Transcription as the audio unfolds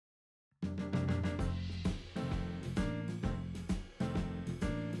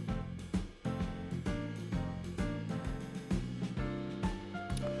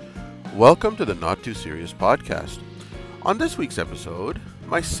Welcome to the Not Too Serious podcast. On this week's episode,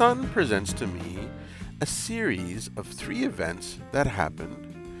 my son presents to me a series of 3 events that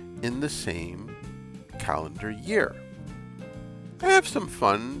happened in the same calendar year. I have some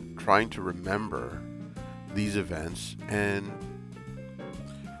fun trying to remember these events, and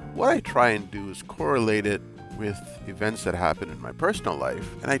what I try and do is correlate it with events that happen in my personal life,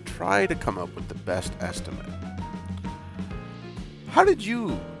 and I try to come up with the best estimate. How did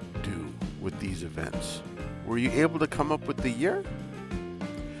you do with these events? Were you able to come up with the year?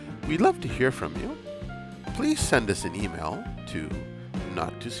 We'd love to hear from you. Please send us an email to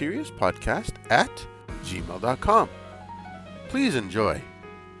nottooseriousPodcast@gmail.com. Please enjoy.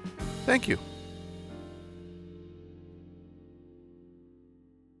 Thank you.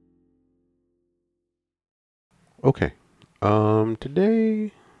 Okay.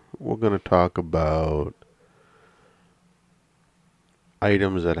 Today we're going to talk about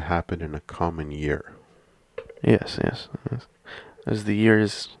items that happen in a common year. Yes. As the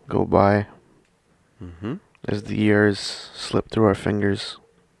years go by, as the years slip through our fingers,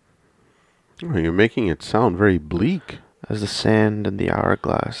 Oh, you're making it sound very bleak. as the sand in the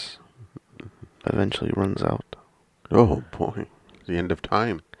hourglass eventually runs out. Oh boy, the end of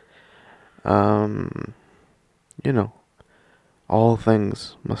time. All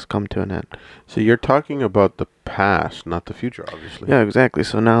things must come to an end. So you're talking about the past, not the future, obviously. Yeah, exactly.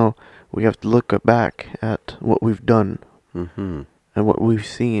 So now we have to look back at what we've done Mm-hmm. and what we've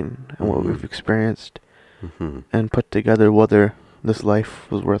seen and what we've experienced Mm-hmm. and put together whether this life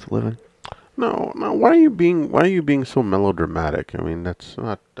was worth living. No. Why are you being so melodramatic? I mean, that's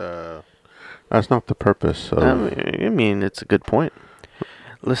not the purpose of. I mean, it's a good point.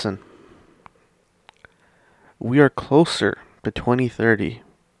 Listen, we are closer to 2030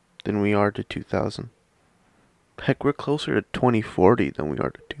 than we are to 2000. Heck, we're closer to 2040 than we are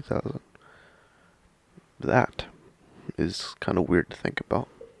to 2000. That is kind of weird to think about.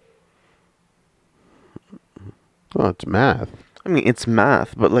 Well, it's math. I mean, it's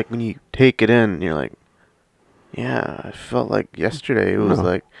math, but like when you take it in, you're like, yeah, I felt like yesterday it was No.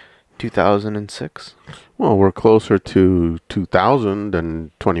 like 2006. Well, we're closer to 2000 than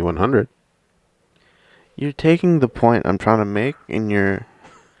 2100. You're taking the point I'm trying to make, and you're...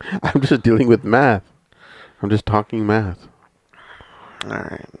 I'm just dealing with math. I'm just talking math.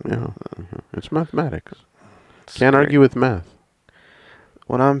 Alright. Yeah, it's mathematics. Can't argue with math.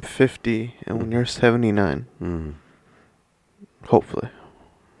 When I'm 50 and when you're 79, Mm. hopefully.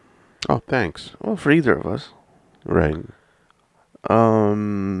 Oh, thanks. Well, for either of us. Right.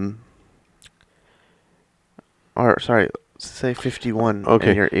 Or, sorry, say 51 Okay.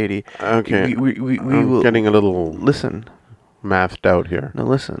 and you're 80. Okay. We I'm will... getting a little Listen. mathed out here. No,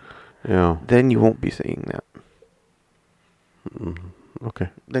 listen. Yeah. Then you won't be saying that. Okay.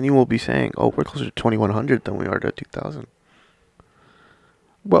 Then you will be saying, oh, we're closer to 2100 than we are to 2000.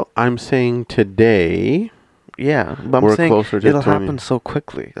 Well, I'm saying today. Yeah, but We're I'm saying closer to it'll 20. happen so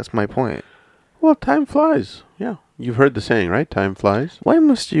quickly. That's my point. Well, time flies. Yeah. You've heard the saying, right? Time flies. Why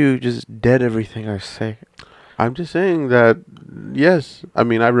must you just dead everything I say? I'm just saying that, yes. I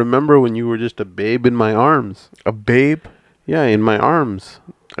mean, I remember when you were just a babe in my arms. A babe? Yeah, in my arms.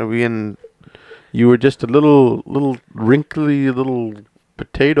 Are we in... You were just a little wrinkly little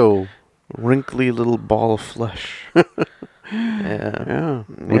potato. wrinkly little ball of flesh? Yeah. Yeah.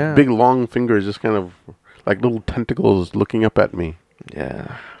 With Yeah. big long fingers, just kind of like little tentacles looking up at me.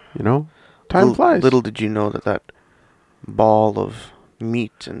 Yeah. You know? Time flies. Little did you know that ball of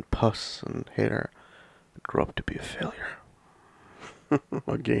meat and pus and hair grew up to be a failure.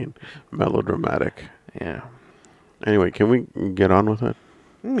 Again, melodramatic. Yeah. Anyway, can we get on with it?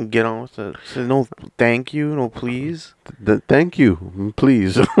 Get on with it. Say no thank you, no please. Thank you.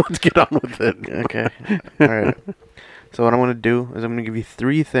 Please, let's get on with it. Okay. All right. So what I'm going to do is I'm going to give you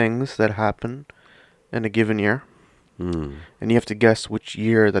 3 things that happen in a given year. Hmm. And you have to guess which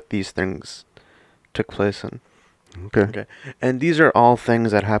year that these things took place in. Okay. And these are all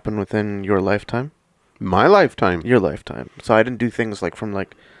things that happen within your lifetime. My lifetime. Your lifetime. So I didn't do things like from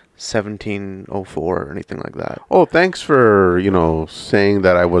like 1704 or anything like that. Oh, thanks for, saying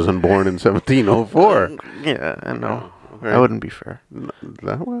that I wasn't born in 1704. Yeah, I know. Okay. That wouldn't be fair.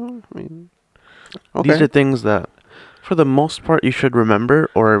 Well, I mean, okay. These are things that, for the most part, you should remember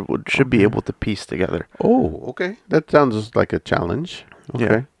or should be able to piece together. Oh, okay. That sounds like a challenge. Okay.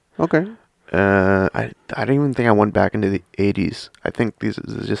 Yeah. Okay. I don't even think I went back into the 80s. I think this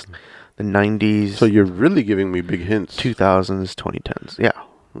is just the 90s. So you're really giving me big hints. 2000s, 2010s. Yeah.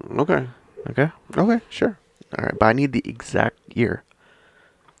 Okay. Okay. Okay, sure. All right, but I need the exact year.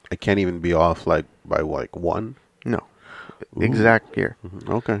 I can't even be off by 1. No. exact year.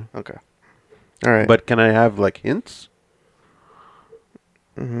 Okay. Okay. All right. But can I have like hints?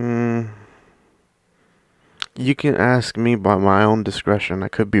 Mm, you can ask me by my own discretion. I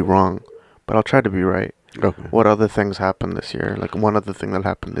could be wrong, but I'll try to be right. Okay. What other things happened this year? Like one other thing that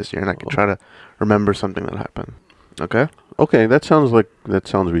happened this year, and I can try to remember something that happened. Okay? Okay, that sounds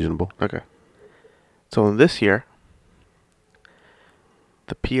reasonable. Okay. So this year,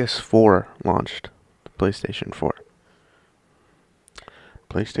 the PS4 launched. The PlayStation 4.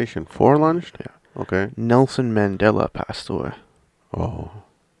 PlayStation 4 launched? Yeah. Okay. Nelson Mandela passed away. Oh.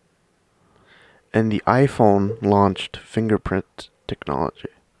 And the iPhone launched fingerprint technology.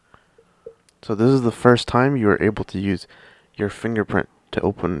 So this is the first time you were able to use your fingerprint to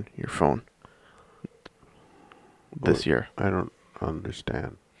open your phone this year. I don't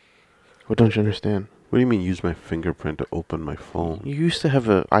understand. What don't you understand? What do you mean use my fingerprint to open my phone? You used to have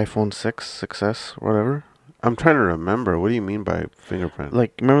an iPhone 6, 6S, whatever. I'm trying to remember. What do you mean by fingerprint?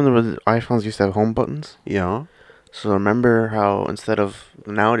 Like, remember the iPhones used to have home buttons? Yeah. So remember how instead of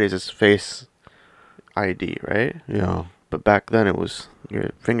nowadays it's Face ID, right? Yeah. But back then it was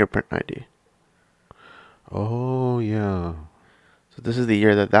your fingerprint ID. Oh, yeah. So this is the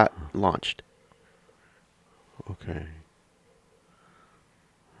year that launched. Okay.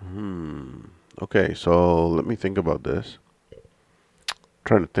 Okay, so let me think about this.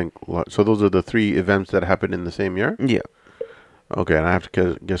 Trying to think. So those are the three events that happened in the same year? Yeah. Okay, and I have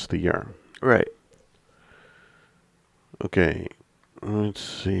to guess the year. Right. Okay. Let's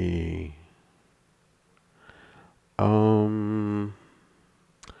see.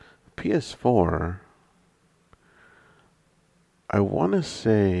 PS4. I want to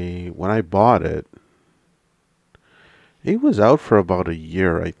say when I bought it, it was out for about a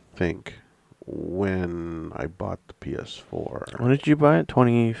year, I think, when I bought the PS4. When did you buy it?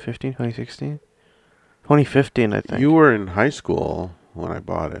 2015, 2016? 2015, I think. You were in high school when I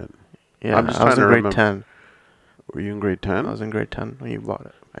bought it. Yeah, I'm just I was trying in to grade remember. 10. Were you in grade 10? I was in grade 10 when you bought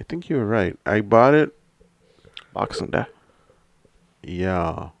it. I think you were right. I bought it, Boxing Day.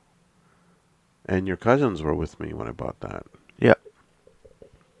 yeah. And your cousins were with me when I bought that. Yeah.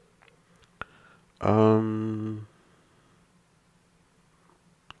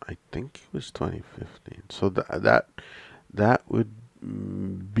 I think it was 2015. So that would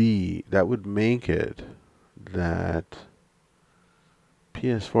that would make it that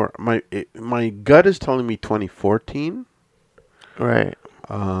PS4. My gut is telling me 2014. Right.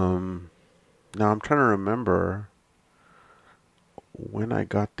 Now I'm trying to remember when I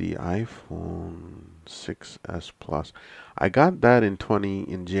got the iPhone 6s Plus. I got that in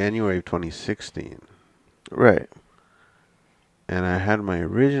January of 2016. Right. And I had my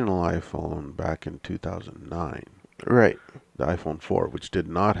original iPhone back in 2009, Right. the iPhone 4, which did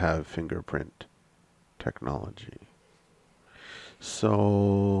not have fingerprint technology.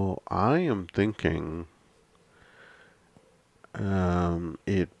 So I am thinking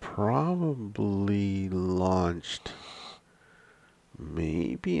it probably launched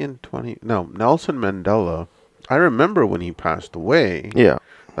maybe in Nelson Mandela. I remember when he passed away, Yeah.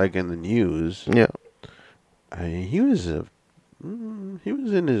 like in the news. Yeah. He was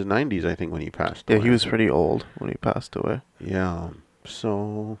in his 90s, I think, when he passed Yeah, away. he was pretty old when he passed away. Yeah.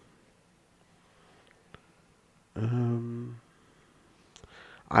 So,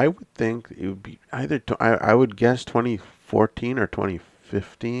 I would think it would be either. I would guess 2014 or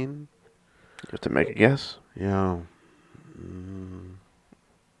 2015. You have to make a guess. Yeah. Mm.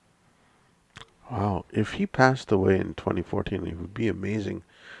 Wow. If he passed away in 2014, it would be amazing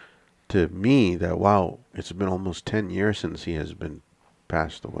to me that, wow, it's been almost 10 years since he has been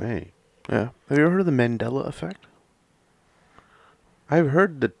passed away. Yeah. Have you ever heard of the Mandela effect? I've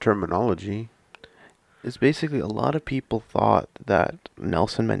heard the terminology. It's basically a lot of people thought that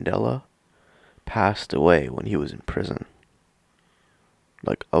Nelson Mandela passed away when he was in prison.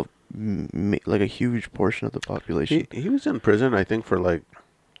 Like a huge portion of the population. He was in prison, I think, for like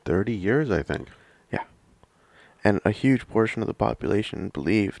 30 years, I think. Yeah. And a huge portion of the population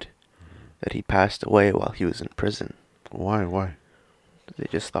believed that he passed away while he was in prison. Why? They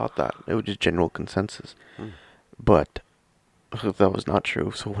just thought that. It was just general consensus. Hmm. But that was not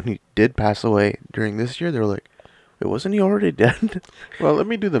true. So when he did pass away during this year, they were like, wait, wasn't he already dead? Well, let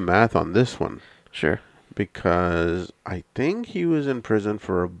me do the math on this one. Sure. Because I think he was in prison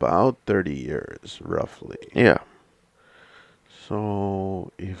for about 30 years, roughly. Yeah.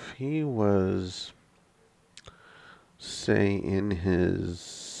 So if he was, say, in his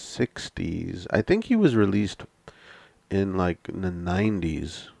 60s, I think he was released in like in the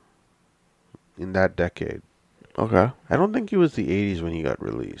 90s, in that decade. Okay. I don't think it was the 80s when he got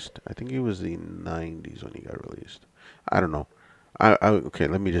released. I think it was the 90s when he got released. I don't know. Okay,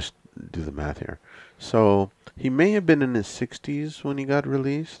 let me just do the math here. So he may have been in his 60s when he got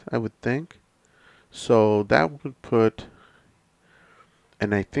released, I would think. So that would put,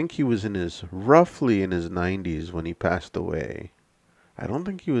 and I think he was roughly in his 90s when he passed away. I don't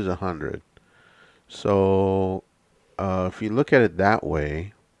think he was 100. So if you look at it that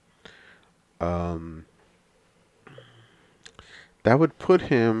way, um, that would put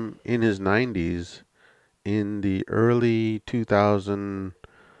him in his 90s in the early 2000,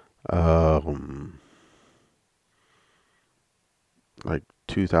 um, like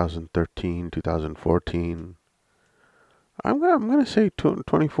 2013, 2014. I'm gonna say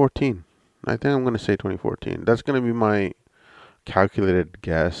 2014. I think I'm gonna say 2014. That's gonna be my calculated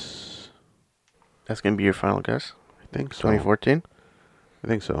guess. That's gonna be your final guess. I think so. 2014. I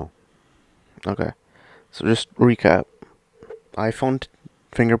think so. Okay. So just recap: iPhone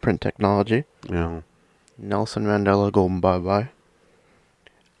fingerprint technology, Yeah. Nelson Mandela going bye bye,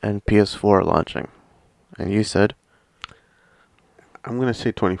 and PS4 launching. And you said I'm gonna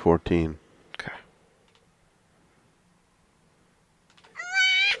say 2014. okay.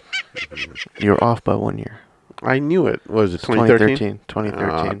 You're off by 1 year. I knew it. What was it 2013?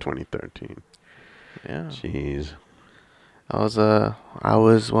 2013. 2013. Yeah. Jeez. I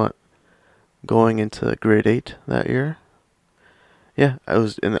was going into grade 8 that year. Yeah, I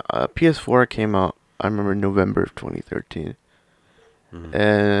was in PS4 came out. I remember November of 2013,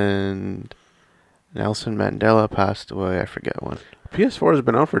 and Nelson Mandela passed away. I forget when. PS4 has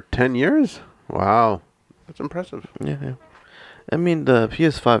been out for 10 years. Wow, that's impressive. Yeah, yeah. I mean, the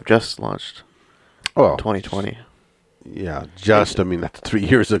PS5 just launched Oh, in 2020. yeah, just. I mean, that's 3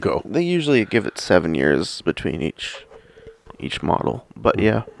 years ago. They usually give it 7 years between each model. But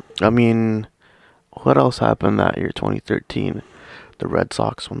yeah, I mean, what else happened that year, 2013? The Red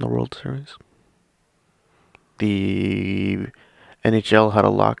Sox won the World Series. The NHL had a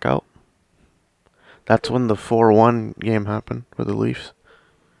lockout. That's when the 4-1 game happened for the Leafs.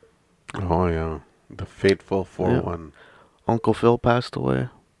 Oh yeah, the fateful 4-1. Uncle Phil passed away.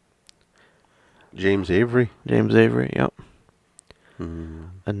 James Avery. James Avery, yep. Mm.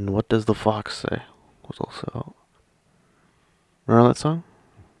 And What Does the Fox Say was also out. Remember that song?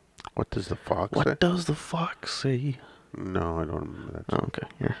 What does the fox say? What does the fox say? No, I don't remember that Oh, song. okay,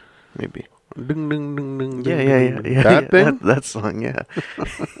 here, maybe. Ding, ding, ding, ding, Yeah, ding, yeah, ding, yeah, ding. yeah. That yeah, thing? That song, yeah.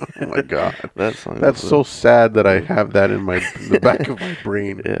 Oh my god. That song. That's so sad that I have that in the back of my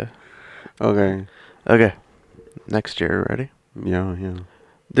brain. Yeah. Okay. Okay. Next year, ready? Yeah, yeah.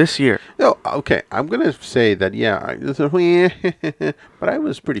 This year. No, okay. I'm gonna say that. Yeah, but I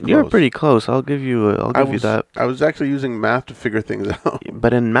was pretty close. You're pretty close. I'll give you that. I was actually using math to figure things out.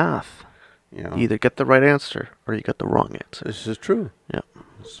 But in math, Yeah. you either get the right answer or you get the wrong answer. This is true. Yeah.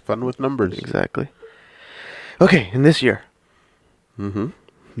 It's fun with numbers. Exactly. Okay, in this year, Mm-hmm.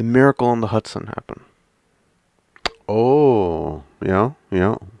 the miracle on the Hudson happened. Oh, yeah,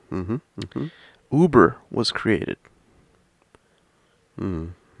 yeah. Mm-hmm. Mm-hmm. Uber was created.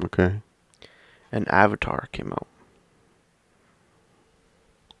 Okay. And Avatar came out.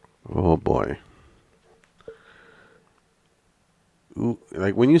 Oh boy.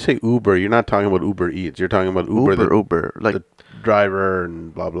 Like when you say Uber, you're not talking about Uber Eats. You're talking about Uber, like the driver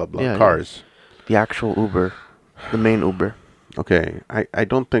and blah blah blah Yeah, cars. the actual Uber, the main Uber. Okay, I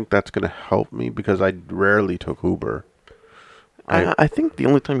don't think that's gonna help me because I rarely took Uber. I think the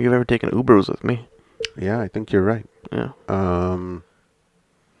only time you've ever taken Uber was with me. Yeah, I think you're right. Yeah.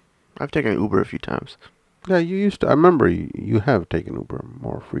 I've taken Uber a few times. Yeah, you used to. I remember you have taken Uber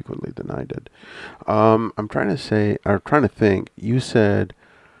more frequently than I did. I'm trying to think. You said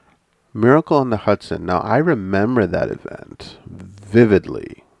Miracle on the Hudson. Now I remember that event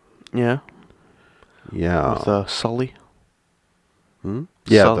vividly. Yeah. Yeah. With Sully.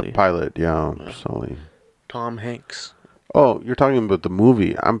 Yeah, Sully. the pilot. Yeah, Sully. Tom Hanks. Oh, you're talking about the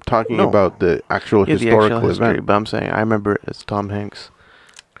movie. I'm talking No. about the actual Yeah, historical the actual history, event. but I'm saying I remember it as Tom Hanks.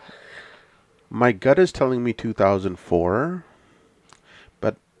 My gut is telling me 2004,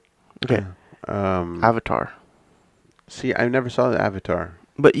 but Okay. Avatar. see, I never saw the Avatar.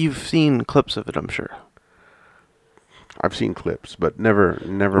 But you've seen clips of it, I'm sure. I've seen clips, but never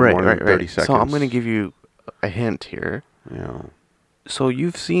more than 30 seconds. So I'm going to give you a hint here. Yeah. So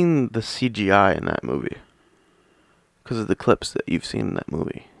you've seen the CGI in that movie. Because of the clips that you've seen in that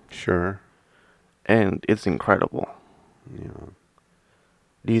movie. Sure. And it's incredible. Yeah.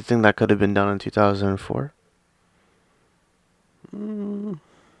 Do you think that could have been done in 2004?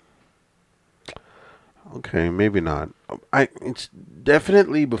 Okay, maybe not. It's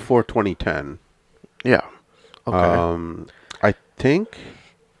definitely before 2010. Yeah. Okay. I think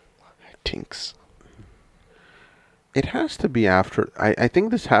Tinks. It has to be after. I think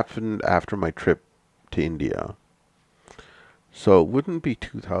this happened after my trip to India. So it wouldn't be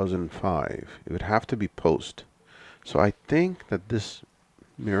 2005. It would have to be post. So I think that this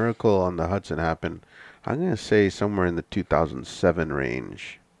miracle on the Hudson happened, I'm going to say somewhere in the 2007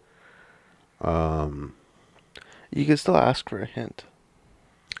 range. Um, You can still ask for a hint.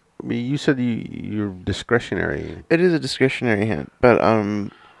 I mean, you said you're discretionary. It is a discretionary hint, but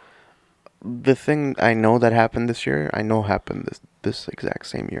the thing I know that happened this year, I know happened this exact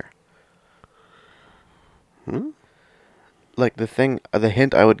same year. Hmm? Like the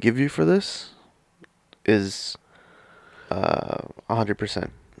hint I would give you for this is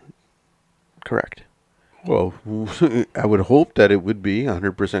 100% correct. Well, I would hope that it would be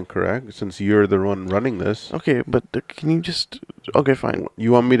 100% correct since you're the one running this. Okay, but can you just... Okay, fine.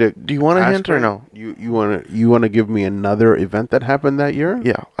 You want me to Do you want a ask hint or for- no? You want to give me another event that happened that year?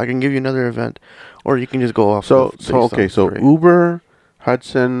 Yeah, I can give you another event, or you can just go off. So based okay, on so three. Uber,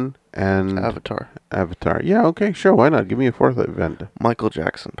 Hudson, and Avatar. Avatar. Yeah, okay, sure. Why not? Give me a fourth event. Michael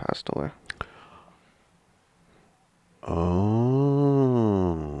Jackson passed away.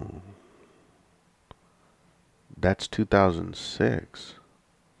 Oh, that's 2006,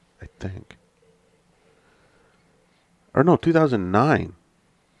 I think. Or no, 2009.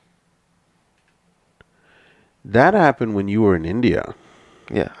 That happened when you were in India,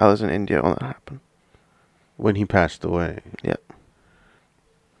 Yeah, I was in India when that happened. when he passed away. Yep.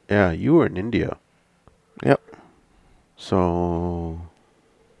 Yeah, you were in India. Yep. So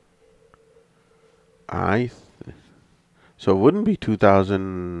so it wouldn't be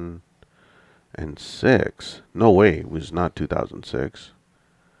 2006. No way, it was not 2006.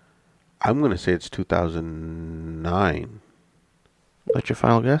 I'm going to say it's 2009. What's your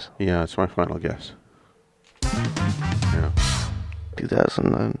final guess? Yeah, it's my final guess. Yeah.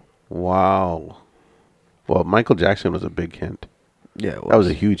 2009. Wow. Well, Michael Jackson was a big hint. Yeah, That was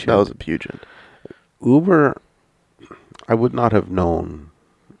a huge That hint. was a huge hint. Uber, I would not have known.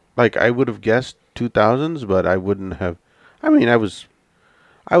 Like, I would have guessed 2000s, but I wouldn't have. I mean, I was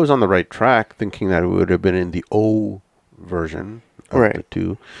on the right track, thinking that it would have been in the O version of Right. the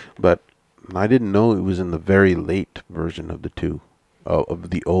two, but I didn't know it was in the very late version of the two, of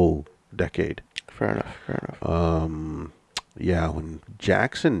the O decade. Fair enough. Fair enough. Yeah, when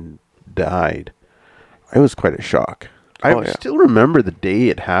Jackson died, it was quite a shock. I Oh, yeah. still remember the day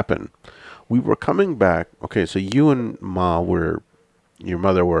it happened. We were coming back. Okay, so you and your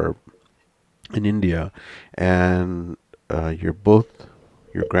mother were in India, and your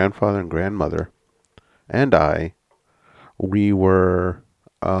grandfather and grandmother, and we were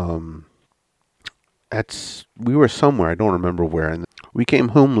we were somewhere. I don't remember where, and we came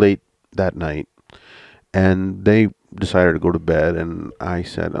home late that night, and they decided to go to bed, and I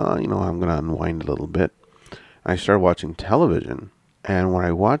said, oh, I'm going to unwind a little bit. I started watching television, and when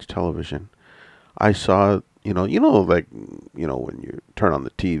I watched television, I saw, like, when you turn on the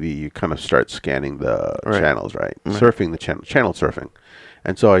TV, you kind of start scanning the Right. channels, right? Right. Surfing the channel surfing.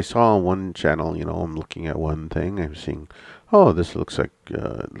 And so I saw on one channel, I'm looking at one thing, I'm seeing, oh, this looks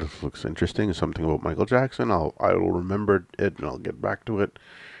interesting, something about Michael Jackson. I will remember it, and I'll get back to it.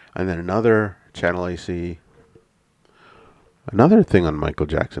 And then another channel, I see another thing on Michael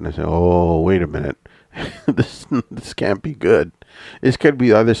Jackson. I say, oh, wait a minute. this can't be good. This could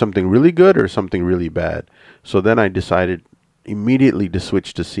be either something really good or something really bad. So then I decided immediately to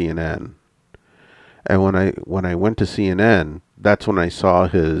switch to CNN. And when I went to CNN, that's when I saw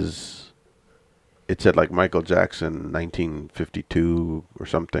it said like Michael Jackson 1952 or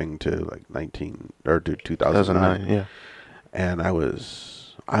something to like 2009. Yeah. And I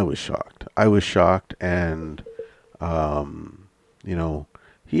was shocked. I was shocked, and he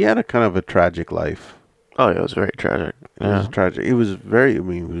had a kind of a tragic life. Oh, yeah, it was very tragic. It was tragic. It was very. I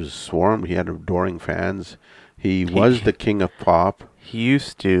mean, he was swarmed. He had adoring fans. He was the king of pop. He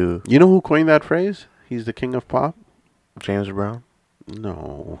used to... You know who coined that phrase? He's the king of pop? James Brown?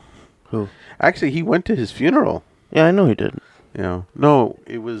 No. Who? Actually, he went to his funeral. Yeah, I know he did. No,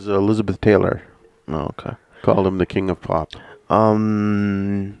 it was Elizabeth Taylor. Oh, okay. Called him the king of pop. How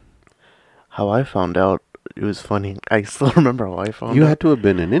I found out, it was funny. I still remember how I found out. You had to have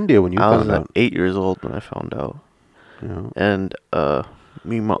been in India when you I was found out. 8 years old when I found out. Yeah. And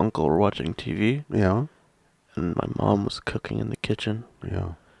me and my uncle were watching TV, Yeah. and my mom was cooking in the kitchen.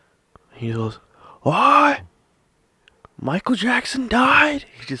 Yeah. He goes, "What? Michael Jackson died?"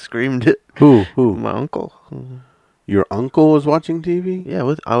 He just screamed it. Who? My uncle. Your uncle was watching TV? Yeah,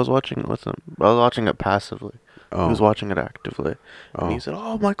 I was watching it with him. I was watching it passively. Oh. He was watching it actively. Oh. And he said,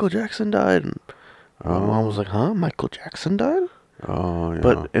 "Oh, Michael Jackson died." And my mom was like, "Huh? Michael Jackson died?" Oh, yeah.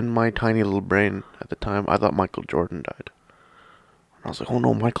 But in my tiny little brain at the time, I thought Michael Jordan died. I was like, oh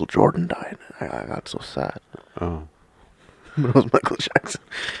no, Michael Jordan died. I got so sad. Oh. But it was Michael Jackson.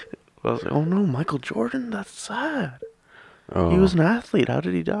 I was like, oh no, Michael Jordan? That's sad. Oh. He was an athlete. How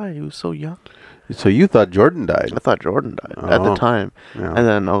did he die? He was so young. So you thought Jordan died? I thought Jordan died at the Oh. time. Yeah. And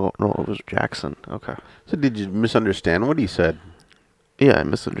then, oh no, it was Jackson. Okay. So did you misunderstand what he said? Yeah, I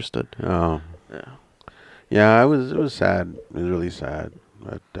misunderstood. Oh. Yeah. Yeah, it was sad. It was really sad.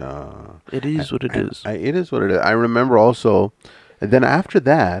 But It is what it is. It is what it is. I remember also, and then after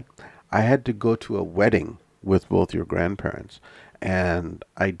that, I had to go to a wedding with both your grandparents, and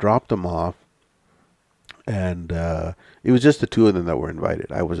I dropped them off, and it was just the two of them that were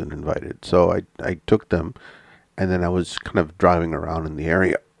invited. I wasn't invited, so I took them, and then I was kind of driving around in the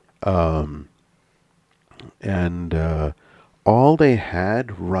area, and all they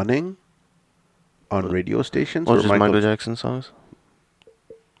had running on radio stations Was were just Michael Jackson songs?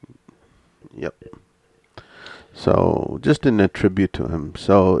 Yep. So just in a tribute to him.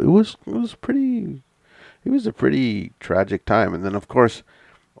 So it was a pretty tragic time. And then of course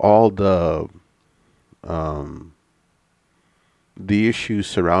all the issues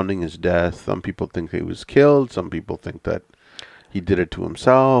surrounding his death. Some people think he was killed. Some people think that he did it to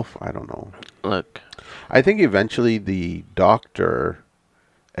himself. I don't know. Look, I think eventually the doctor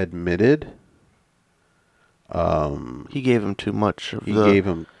admitted he gave him too much of he gave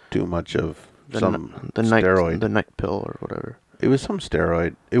him too much of some steroid. the night pill or whatever. It was some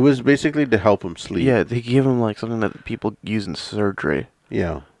steroid. It was basically to help him sleep. Yeah, they gave him like something that people use in surgery.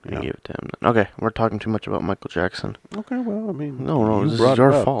 Yeah. They gave it to him. Okay, we're talking too much about Michael Jackson. Okay, well, I mean... No, this is brought it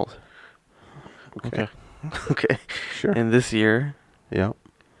your up. fault. Okay. Okay. Sure. And this year, Yeah.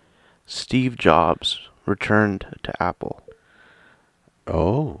 Steve Jobs returned to Apple.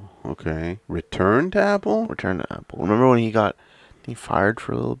 Oh, okay. Return to Apple? Returned to Apple. Remember when he fired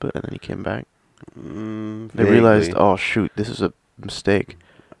for a little bit and then he came back? They Vaguely. realized, oh shoot, this is a mistake.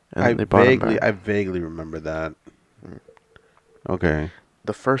 And they brought him back. I vaguely remember that. Okay.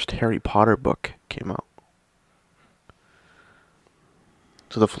 The first Harry Potter book came out.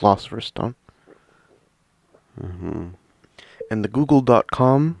 So the Philosopher's Stone. Mm-hmm. And the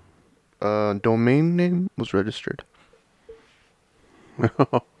Google.com domain name was registered.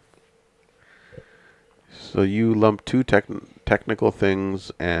 So you lump two technical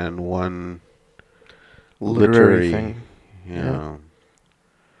things and one Literary thing. Yeah.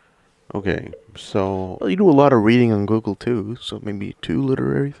 Okay, so Well, you do a lot of reading on Google too, so maybe two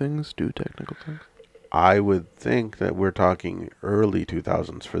literary things, two technical things. I would think that we're talking early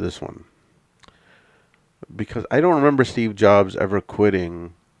 2000s for this one. Because I don't remember Steve Jobs ever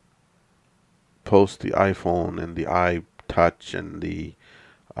quitting post the iPhone and the iTouch and the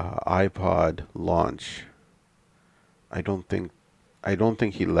iPod launch. I don't think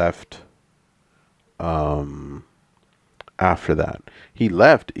he left after that.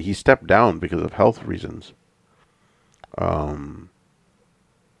 He stepped down because of health reasons.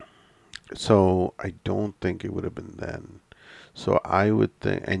 So I don't think it would have been then. So I would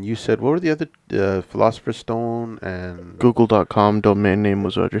think, and you said, what were the other, Philosopher's Stone and... Google.com domain name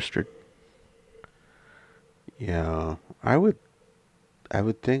was registered. Yeah, I would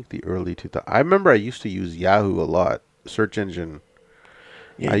think the early 2000s. I remember I used to use Yahoo a lot, search engine.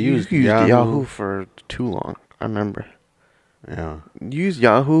 Yeah, I you used used Yahoo. Yahoo for too long. I remember. Yeah. You used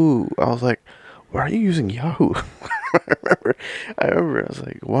Yahoo. I was like, why are you using Yahoo? I remember. I was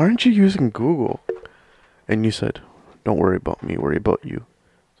like, why aren't you using Google? And you said, don't worry about me, worry about you.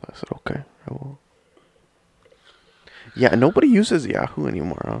 So I said, okay, I will. Yeah, nobody uses Yahoo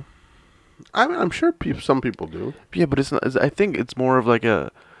anymore, huh? I mean, I'm sure some people do. Yeah, but it's not. I think it's more of like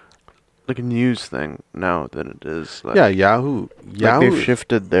a news thing now than it is. Like, Yeah, Yahoo. like they've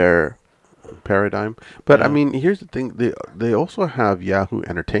shifted their paradigm. But Yeah. I mean, here's the thing. They also have Yahoo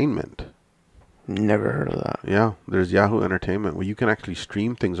Entertainment. Never heard of that. Yeah, there's Yahoo Entertainment where you can actually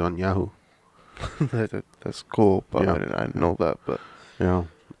stream things on Yahoo. That's cool, but Yeah. I didn't know that. But Yeah.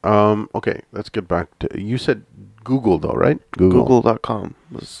 Okay, let's get back to... You said Google, though, right? Google.com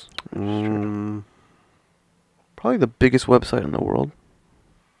was Mm, probably the biggest website in the world.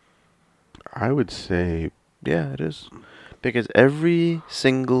 I would say... Yeah, it is. Because every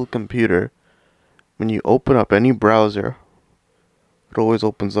single computer, when you open up any browser, it always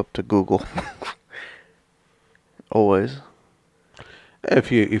opens up to Google. Always.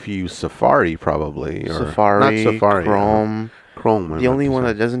 If you use Safari, probably. Or Safari, not Safari. Chrome. Chrome. The only one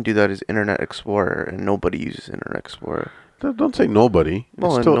that doesn't do that is Internet Explorer, and nobody uses Internet Explorer. Don't say nobody.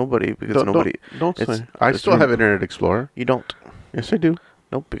 Well, It's still- nobody, because don't, nobody... Don't it's- say. I it's still have rem- Internet Explorer. You don't. Yes, I do.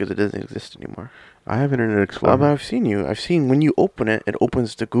 Nope, because it doesn't exist anymore. I have Internet Explorer. I've seen when you open it, it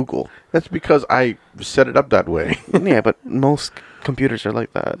opens to Google. That's because I set it up that way. Yeah, but most computers are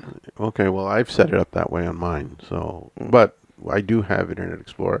like that. Okay, well, I've set it up that way on mine. So, but I do have Internet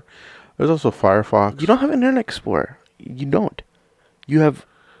Explorer. There's also Firefox. You don't have Internet Explorer. You don't. You have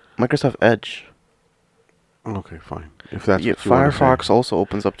Microsoft Edge. Okay, fine. If that's Yeah, what you want to say. Firefox also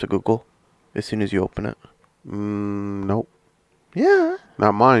opens up to Google as soon as you open it. Nope, Yeah.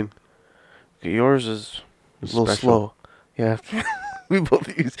 not mine. Yours is a It's little special. slow. Yeah. We both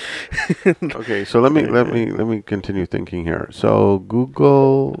use. Okay, so let me continue thinking here. So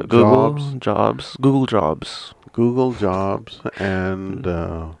Google Jobs, Google Jobs. Google Jobs, and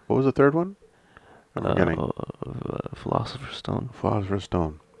what was the third one? I'm forgetting. Philosopher's Stone. Philosopher's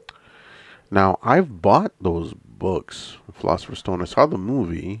Stone. Now I've bought those books, Philosopher's Stone. I saw the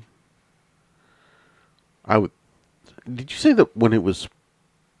movie. Did you say that when it was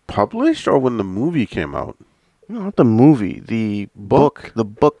published or when the movie came out? No, not the movie. The book. The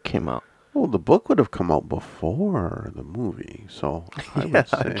book came out. Well, the book would have come out before the movie, so I would Yeah,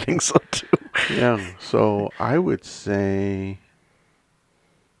 say. I think so too. Yeah, so I would say,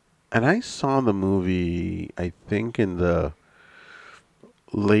 and I saw the movie, I think in the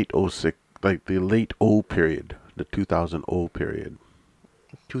late '06, like the late O period, the 2000 period,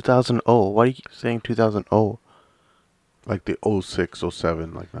 2000. Why are you keep saying 2000? like the '06,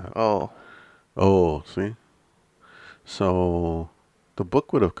 '07, like that. Oh. Oh, see? So the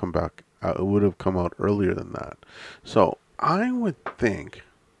book would have come back, it would have come out earlier than that. So I would think,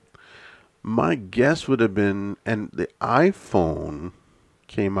 my guess would have been, and the iPhone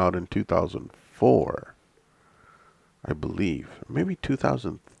came out in 2004, I believe. Maybe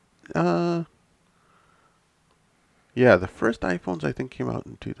 2000. Yeah, the first iPhones I think came out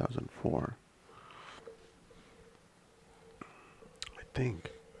in 2004. I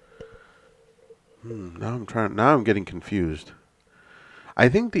think. Now I'm getting confused. I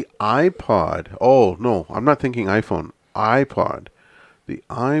think the iPod. Oh no, I'm not thinking iPhone. iPod. The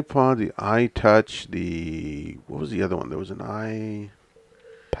iPod, the iTouch, what was the other one? There was an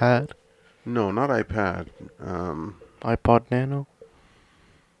Pad. No, not iPad. iPod Nano.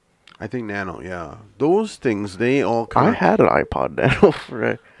 I think Nano. Yeah, those things they all. I had an iPod Nano for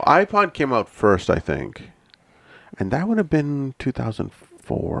it. iPod came out first, I think, and that would have been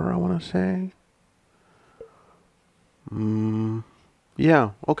 2004. I want to say. Yeah.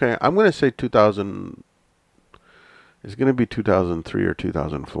 Okay. I'm gonna say 2000. It's gonna be 2003 or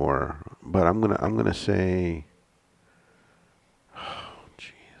 2004, but I'm gonna say. Oh,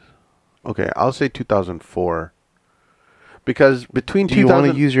 jeez. Okay, I'll say 2004. Because between Do you 2000.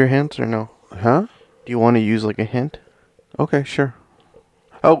 want to use your hints or no? Huh? Do you want to use like a hint? Okay, sure.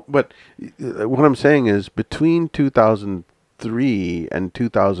 Oh, but what I'm saying is between 2003 and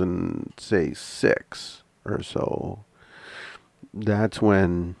 2006 or so, that's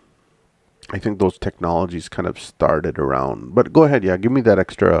when I think those technologies kind of started around. But go ahead, yeah, give me that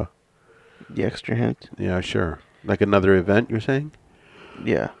extra. The extra hint? Yeah, sure. Like another event, you're saying?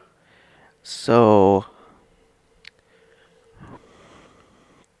 Yeah. So,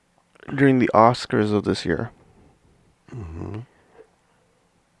 during the Oscars of this year,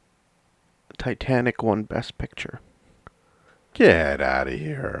 Titanic won Best Picture. Get out of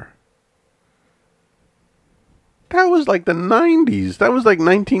here. That was like the 90s. That was like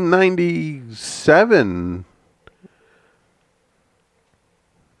 1997.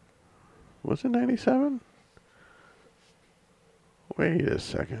 Was it 97? Wait a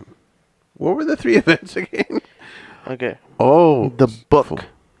second. What were the three events again? Okay. Oh. The book,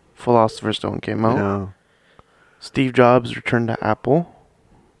 Philosopher's Stone, came out. Yeah. Steve Jobs returned to Apple.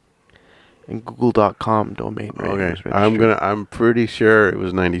 And Google.com domain name Okay. was registered. I'm pretty sure it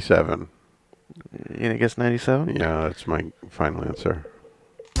was 97. You gonna guess 97? Yeah, that's my final answer.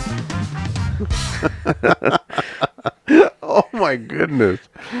 Oh my goodness.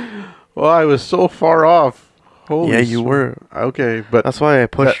 Well, I was so far off. Holy Yeah, you were. Okay, but That's why I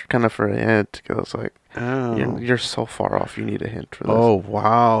pushed kind of for a hint, because I was like, oh. you're so far off, you need a hint for this. Oh,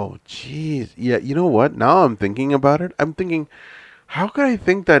 wow. Jeez. Yeah, you know what? Now I'm thinking about it. I'm thinking, how could I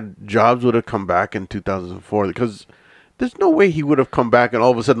think that Jobs would have come back in 2004? Because there's no way he would have come back and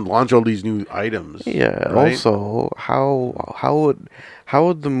all of a sudden launch all these new items. Yeah. right? Also, how would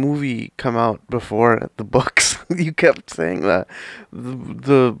the movie come out before the books? You kept saying that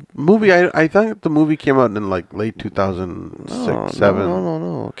the Movie, I thought the movie came out in like late 2006, no, 7.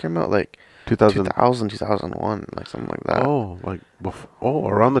 no. It came out like 2000. 2001, like something like that. Oh, like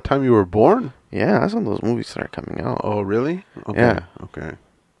around the time you were born? Yeah, that's when those movies started coming out. Oh, really? Okay. Yeah. Okay.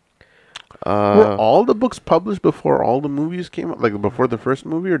 Were all the books published before all the movies came out? Like before the first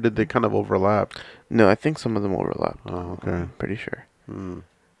movie, or did they kind of overlap? No, I think some of them overlap. Oh, okay. I'm pretty sure. Hmm.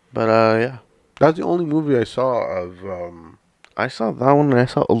 But yeah. That's the only movie I saw of. I saw that one, and I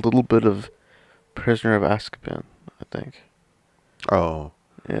saw a little bit of Prisoner of Azkaban, I think. Oh.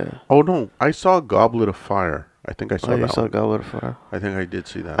 Yeah. Oh no! I saw Goblet of Fire. I think I saw Oh, you that saw one. Goblet of Fire? I think I did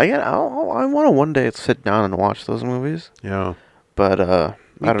see that. I want to one day sit down and watch those movies. Yeah. But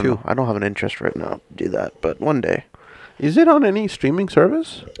Me I don't too. know. I don't have an interest right now to do that. But one day. Is it on any streaming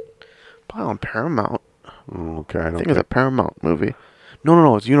service? Probably on Paramount. Oh, okay, I I don't think it's a Paramount movie.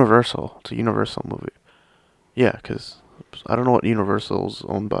 No. It's Universal. It's a Universal movie. Yeah, because I don't know what Universal's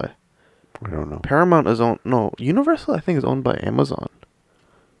owned by. I don't know. Paramount is owned... No, Universal I think is owned by Amazon.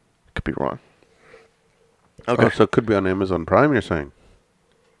 Could be wrong. Okay. Oh, so it could be on Amazon Prime, you're saying?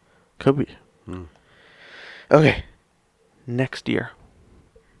 Could be. Hmm. Okay. Next year,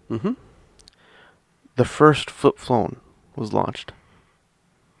 Mm-hmm. the first flip phone was launched.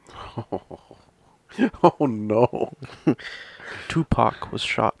 Oh, no. Tupac was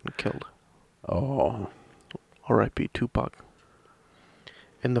shot and killed. Oh. R.I.P. Tupac.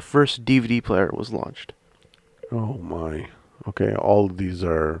 And the first DVD player was launched. Oh, my. Okay, all of these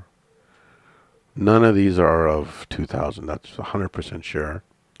are... None of these are of 2000. That's 100% sure.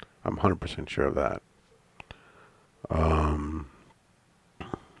 I'm 100% sure of that. I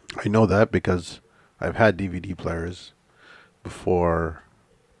know that because I've had DVD players before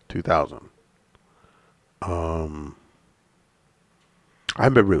 2000. I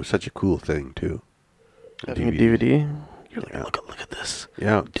remember it was such a cool thing too. Having a DVD? You're like, Yeah. look at this.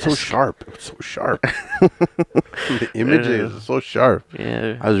 Yeah, it's so Disc. sharp. It's so sharp. The images are so sharp.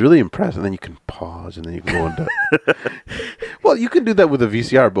 Yeah. I was really impressed. And then you can pause, and then you can go into. Well, you can do that with a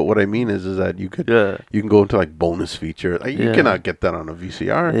VCR, but what I mean is that you could you can go into like bonus feature. Like, you Yeah. cannot get that on a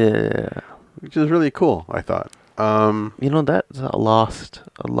VCR, Yeah. which is really cool. I thought. You know, that's a lost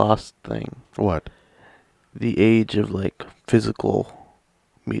thing. What? The age of like physical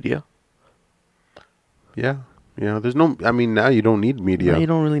media. Yeah, yeah. There's no. I mean, now you don't need media. No, you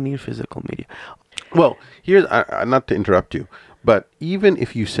don't really need physical media. Well, here's not to interrupt you, but even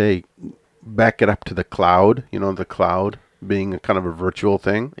if you say back it up to the cloud, you know, the cloud being a kind of a virtual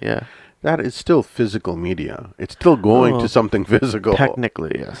thing, Yeah. that is still physical media. It's still going to something physical.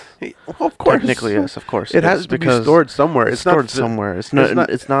 Technically, yes. Well, of course. Technically, yes. Of course, It has to be stored somewhere. It's stored somewhere. It's not.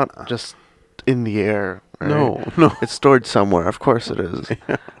 It's not just in the air. Right? No. It's stored somewhere. Of course, it is.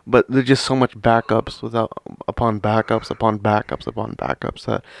 But there's just so much backups upon backups upon backups upon backups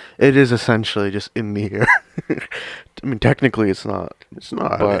that it is essentially just in the air. I mean, technically, it's not. It's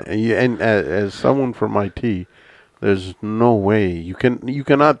not. But And as someone from IT, there's no way you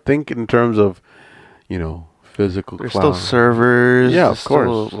cannot think in terms of, you know, physical there's cloud. still servers. Yeah, there's of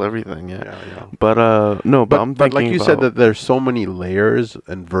course. still everything. Yeah. Yeah. But no. But I'm But thinking like you about, said, that there's so many layers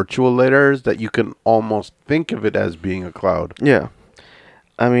and virtual layers that you can almost think of it as being a cloud. Yeah.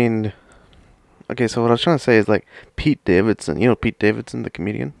 I mean, okay, so what I was trying to say is like Pete Davidson, you know Pete Davidson, the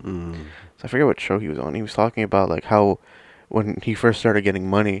comedian? So I forget what show he was on. He was talking about like how when he first started getting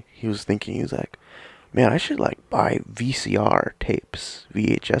money, he was like, man, I should like buy VCR tapes,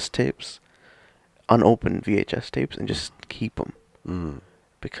 VHS tapes, unopened VHS tapes, and just keep them.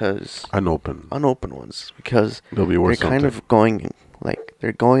 Because Unopened. unopened ones, because They'll be worth they're kind something. of going, like,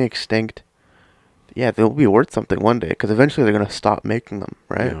 they're going extinct. Yeah, they'll be worth something one day, because eventually they're going to stop making them,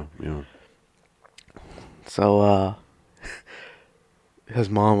 right? Yeah. So, his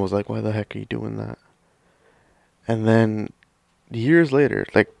mom was like, why the heck are you doing that? And then, years later,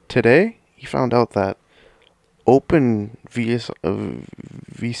 like today, he found out that open unopened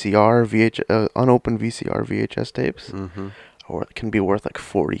VCR, VHS tapes can be worth like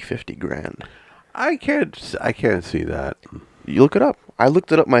 40, 50 grand. I can't see that. You look it up. I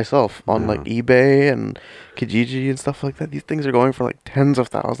looked it up myself on like eBay and Kijiji and stuff like that. These things are going for like tens of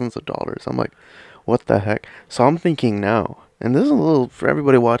thousands of dollars. I'm like, what the heck? So I'm thinking now, and this is a little for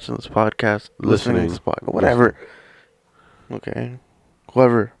everybody watching this podcast, listening to this podcast, whatever. Okay,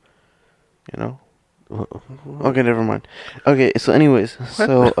 whoever, you know. Okay, never mind. Okay, so anyways,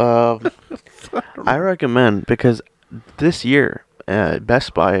 I recommend, because this year,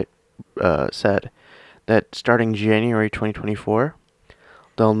 Best Buy said that starting January 2024,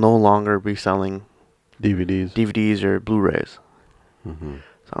 they'll no longer be selling DVDs or Blu-rays. So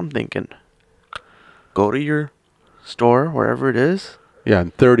I'm thinking, go to your store, wherever it is. Yeah,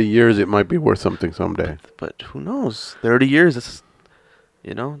 in 30 years it might be worth something someday. But who knows? 30 years, it's,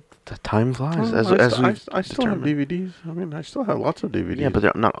 you know, the time flies. I still have DVDs. I mean, I still have lots of DVDs. Yeah, but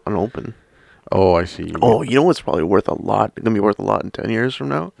they're not unopened. Oh, I see. You Oh, mean. you know what's probably worth a lot? Gonna be worth a lot in 10 years from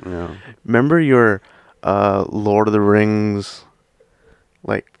now? Yeah. Remember your Lord of the Rings,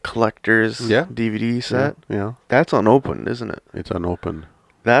 like, collector's Yeah. DVD Yeah. set? Yeah. That's unopened, isn't it? It's unopened.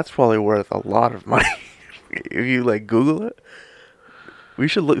 That's probably worth a lot of money. If you, like, Google it, we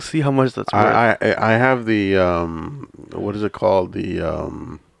should see how much that's worth. I have the what is it called, the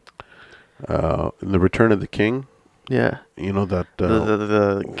Return of the King. Yeah. You know that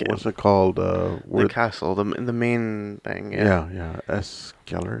what's it called? The castle, the main thing. Yeah. Yeah.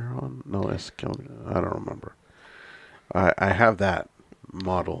 Escalon? No, Escalon. I don't remember. I have that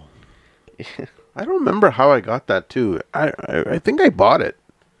model. I don't remember how I got that too. I think I bought it.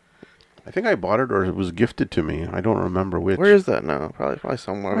 I think I bought it or it was gifted to me. I don't remember which. Where is that now? Probably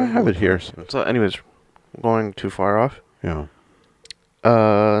somewhere. I have it here. So, anyways, going too far off. Yeah.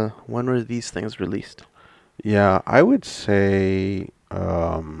 When were these things released? Yeah, I would say.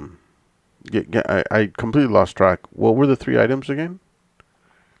 I completely lost track. What were the 3 items again?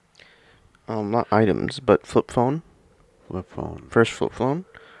 Not items, but flip phone. Flip phone. First flip phone.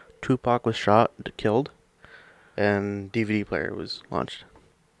 Tupac was shot, killed, and DVD player was launched.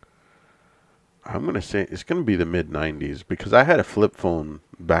 I'm gonna say it's gonna be the mid-90s because I had a flip phone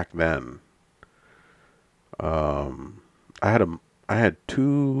back then. I had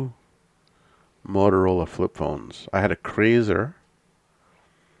 2 Motorola flip phones. I had a Krazer,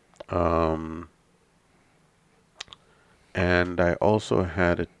 and I also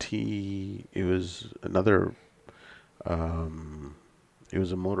had a T. It was another. It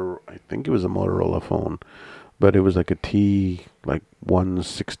was a I think it was a Motorola phone, but it was like a T, like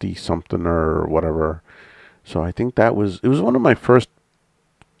 160 something or whatever. So I think it was one of my first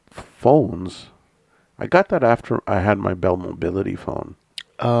phones. I got that after I had my Bell Mobility phone.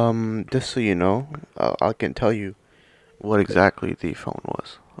 Just so you know, I can tell you what exactly the phone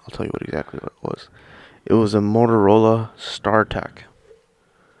was. I'll tell you what exactly what it was. It was a Motorola StarTAC.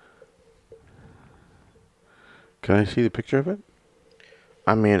 Can I see the picture of it?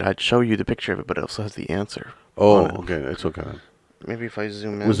 I mean, I'd show you the picture of it, but it also has the answer. Oh, okay. It's okay then. Maybe if I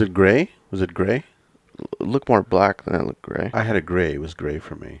zoom in. Was it gray? Was it gray? Look more black than it looked gray. I had a gray. It was gray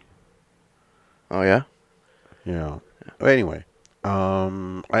for me. Oh, yeah? Yeah. Anyway,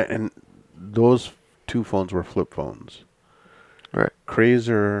 and those 2 phones were flip phones. Right.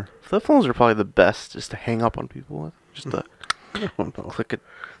 Krazer. Flip phones are probably the best just to hang up on people with. Just to No. click it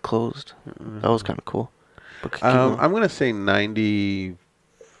closed. That was kind of cool. But I'm going to say 90.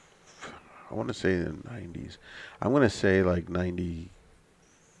 I want to say the 90s. I'm going to say like 90.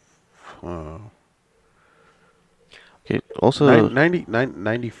 Okay, also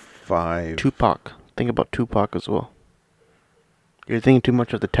 95. Tupac. Think about Tupac as well. You're thinking too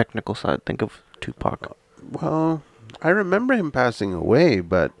much of the technical side. Think of Tupac. Well, I remember him passing away,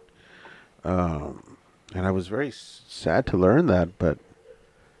 but and I was very sad to learn that, but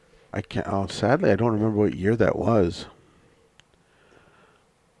I can't. Oh, sadly, I don't remember what year that was.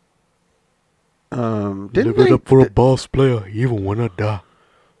 Didn't Live it they, up for a boss player, even when I die.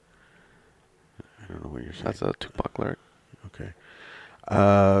 I don't know what you're saying. That's a Tupac lyric. Okay.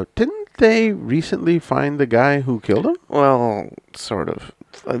 Didn't they recently find the guy who killed him? Well, sort of.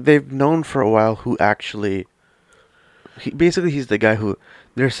 They've known for a while who actually. He's the guy who.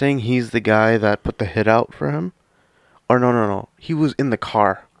 They're saying he's the guy that put the hit out for him. Or no. He was in the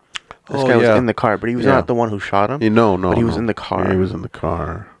car. This guy was in the car, but he was not the one who shot him. No. But he was in the car. Yeah, he was in the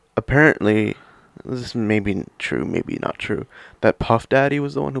car. Apparently, this may be true, maybe not true, that Puff Daddy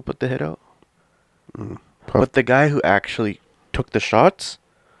was the one who put the hit out. But the guy who actually took the shots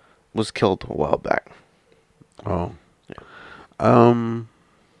was killed a while back. Oh.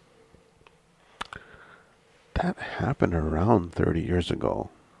 That happened around 30 years ago.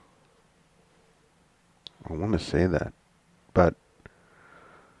 I want to say that. But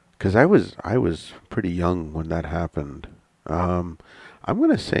because I was pretty young when that happened. I'm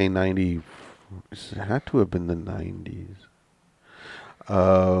going to say 90. It had to have been the 90s.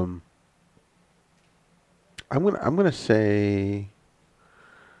 I'm gonna say.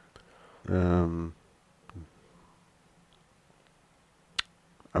 I'm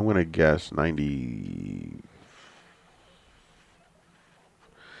gonna guess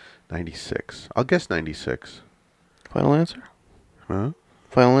 96. I'll guess 96. Final answer? Huh?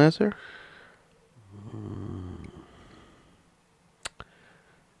 Final answer? I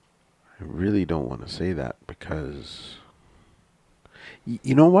really don't want to say that because.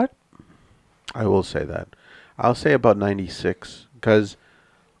 You know what? I will say that. I'll say about 96 because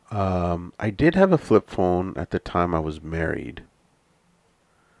I did have a flip phone at the time I was married.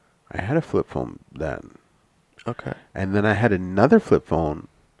 I had a flip phone then. Okay. And then I had another flip phone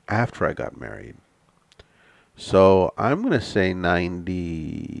after I got married. So I'm going to say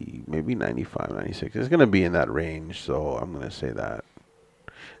 90, maybe 95, 96. It's going to be in that range, so I'm going to say that.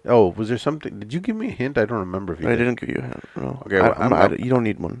 Oh, was there something? Did you give me a hint? I don't remember if you I did. didn't give you a hint. No. Okay, well, You don't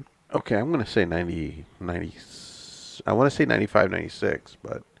need one. okay, I'm going to say 90, 90. I want to say 95, 96,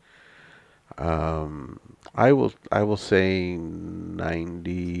 but I will say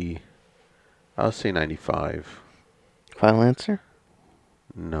 90. I'll say 95. Final answer?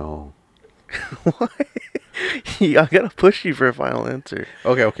 No. What? I gotta push you for a final answer.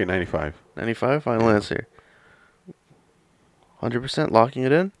 Okay, 95. 95, final answer. 100% locking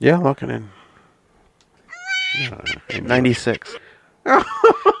it in? Yeah, lock it in. Yeah, 96.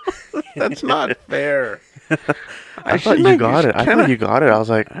 That's not fair. I thought you got it. I thought you got it. I was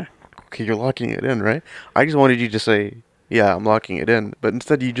like, okay, you're locking it in, right? I just wanted you to say, yeah, I'm locking it in. But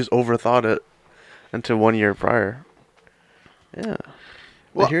instead, you just overthought it until 1 year prior. Yeah.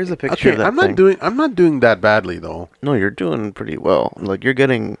 Well, here's a picture of that I'm not doing that badly though. No, you're doing pretty well. Like you're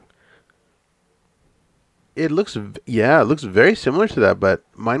getting. It looks very similar to that, but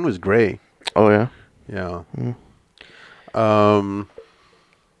mine was gray. Oh yeah. Yeah. Mm.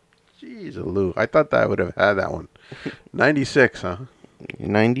 Jeez, Lou. I thought that I would have had that one. 96, huh?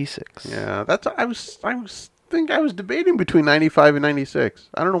 96. Yeah, I was debating between 95 and 96.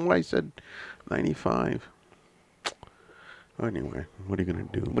 I don't know why I said 95. Anyway, what are you going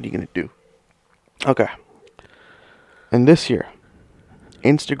to do? Okay. And this year,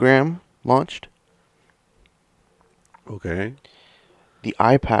 Instagram launched. Okay. The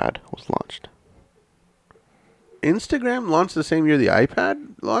iPad was launched. Instagram launched the same year the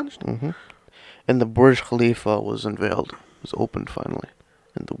iPad launched? Mm-hmm. And the Burj Khalifa was unveiled. It was opened finally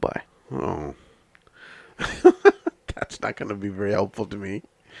in Dubai. Oh. That's not going to be very helpful to me.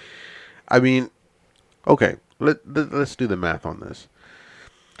 I mean, okay, let's do the math on this.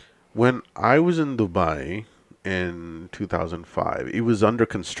 When I was in Dubai in 2005, it was under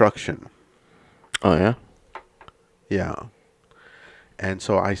construction. Oh, yeah? Yeah. And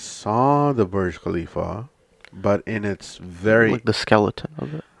so I saw the Burj Khalifa, but in its very... Like the skeleton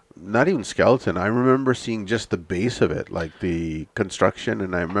of it. Not even skeleton. I remember seeing just the base of it, like the construction,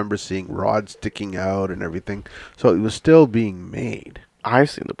 and I remember seeing rods sticking out and everything. So it was still being made. I've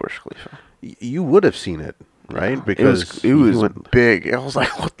seen the Burj Khalifa. You would have seen it, right? Yeah. Because it was big. I was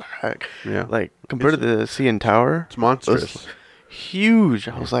like, what the heck? Yeah. Like, compared to the CN Tower, it's monstrous. It was huge.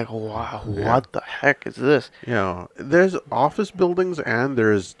 I was like, wow, what the heck is this? Yeah. There's office buildings and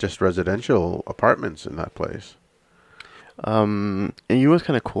there's just residential apartments in that place. And you know what's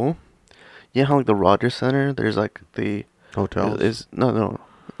kind of cool? You know how like the Rogers Center, there's like the hotels. No,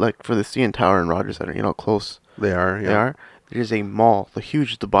 like for the CN Tower and Rogers Center, you know how close they are. Yeah. They are. There's a mall, the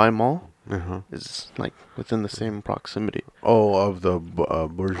huge Dubai Mall, is like within the same proximity. Oh, of the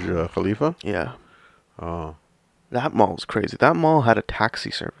Burj Khalifa. Yeah. Oh. That mall is crazy. That mall had a taxi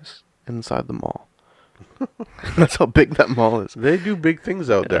service inside the mall. That's how big that mall is. They do big things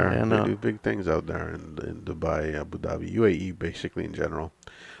out there. I know. They do big things out there in Dubai, Abu Dhabi, UAE, basically in general.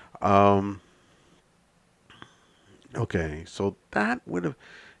 Okay, so that would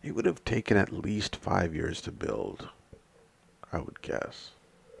have taken at least 5 years to build, I would guess.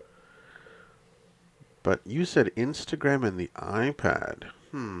 But you said Instagram and the iPad.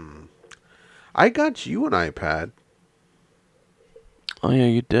 I got you an iPad. Oh yeah,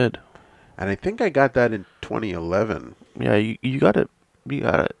 you did. And I think I got that in 2011. Yeah, you got it. You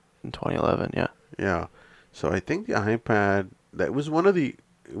got it in 2011. Yeah. Yeah. So I think the iPad, that was it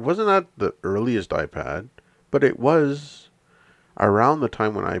wasn't not the earliest iPad, but it was around the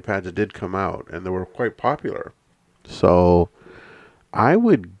time when iPads did come out, and they were quite popular. So I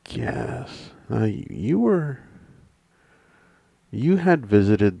would guess you had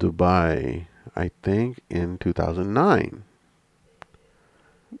visited Dubai, I think, in 2009.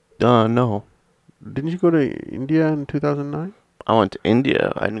 No. Didn't you go to India in 2009? I went to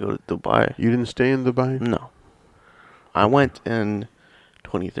India. I didn't go to Dubai. You didn't stay in Dubai? No. I went in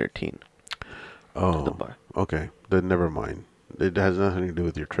 2013 to Dubai. Okay. Then never mind. It has nothing to do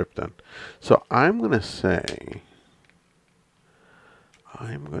with your trip then. So I'm going to say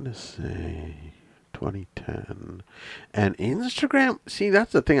 2010. And Instagram, see,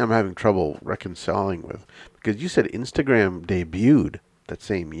 that's the thing I'm having trouble reconciling with. Because you said Instagram debuted that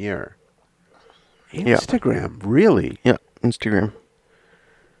same year. Instagram, really? Yeah, Instagram.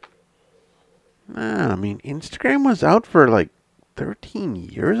 I mean, Instagram was out for like 13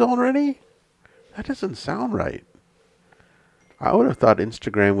 years already? That doesn't sound right. I would have thought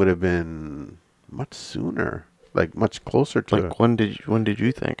Instagram would have been much sooner, like much closer to. Like when did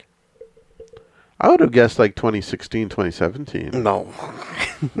you think? I would have guessed like 2016, 2017. No.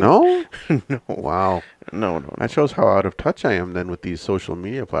 No? No. Wow. No. That shows how out of touch I am then with these social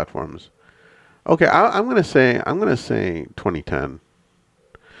media platforms. Okay, I'm gonna say 2010.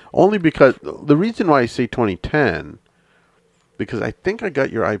 Only because the reason why I say 2010, because I think I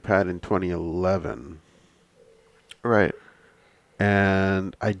got your iPad in 2011, Right.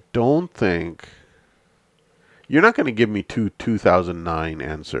 and I don't think you're not gonna give me two 2009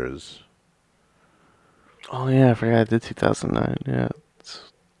 answers. Oh, yeah, I forgot I did 2009. Yeah,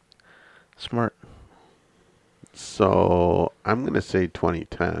 it's smart. So I'm gonna say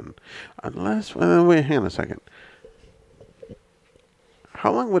 2010, unless wait, hang on a second.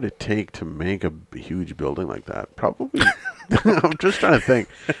 How long would it take to make a huge building like that? Probably. I'm just trying to think,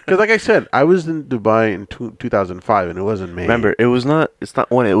 because like I said, I was in Dubai in 2005, and it wasn't made. Remember, it's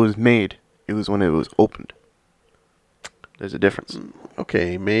not when it was made. It was when it was opened. There's a difference.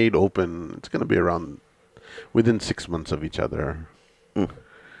 Okay, made, open. It's gonna be around within 6 months of each other. Mm.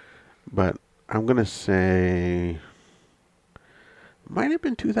 But I'm gonna say might have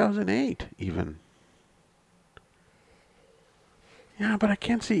been 2008 even. Yeah, but I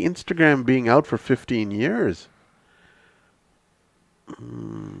can't see Instagram being out for 15 years.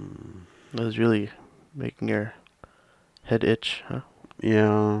 That was really making your head itch, huh?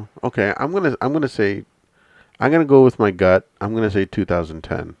 Yeah. Okay, I'm gonna go with my gut. I'm gonna say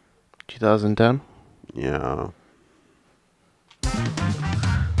 2010. 2010? Yeah.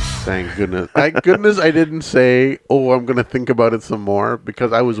 Thank goodness. Thank goodness I didn't say, "Oh, I'm gonna think about it some more,"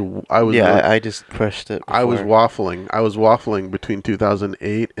 because I was. Yeah, I just pressed it. I was before. waffling. I was waffling between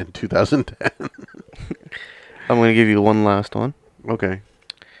 2008 and 2010. I'm going to give you one last one. Okay.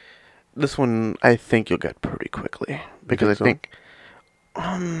 This one I think you'll get pretty quickly. Because I think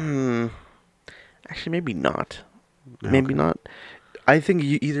think, actually maybe not. so? Maybe Okay. not. I think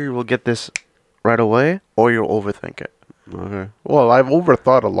you either will get this right away or you'll overthink it. Okay. Well, I've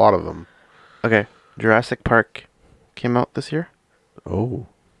overthought a lot of them. Okay, Jurassic Park came out this year. Oh.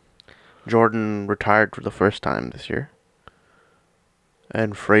 Jordan retired for the first time this year.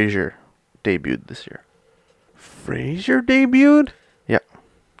 And Frasier debuted this year. Frasier debuted? Yeah.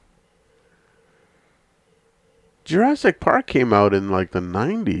 Jurassic Park came out in like the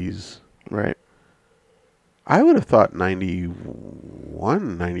 90s. Right. I would have thought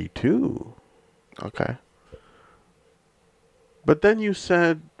 91, 92. Okay. But then you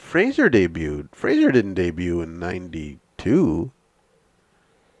said Frasier debuted. Frasier didn't debut in 92.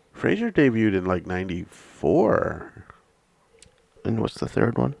 Frasier debuted in like 94. And what's the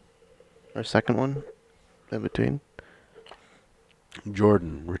third one? Or second one? In between?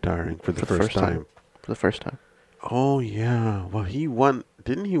 Jordan retiring for the first time. For the first time. Oh, yeah. Well, he won.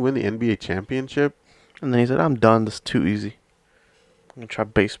 Didn't he win the NBA championship? And then he said, I'm done. This is too easy. I'm going to try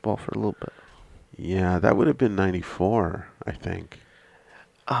baseball for a little bit. Yeah, that would have been 94, I think.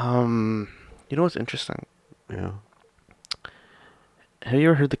 You know what's interesting? Yeah. Have you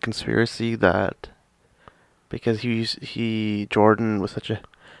ever heard the conspiracy that because Jordan was such a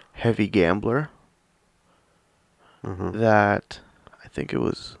heavy gambler Uh-huh. that I think it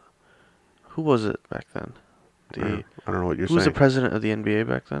was, who was it back then? I don't know what you're Who was the saying. president of the NBA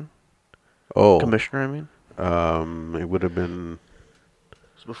back then? Oh, Commissioner, I mean. it would have been. It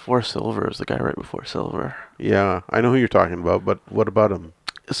was before Silver. It was the guy right before Silver. Yeah, I know who you're talking about, but what about him?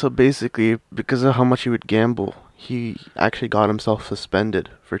 So basically, because of how much he would gamble, he actually got himself suspended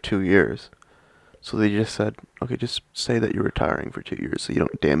for 2 years. So they just said, okay, just say that you're retiring for 2 years so you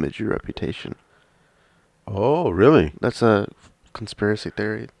don't damage your reputation. Oh, really? That's a conspiracy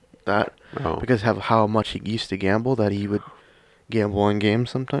theory. That Oh. because of how much he used to gamble, that he would gamble on games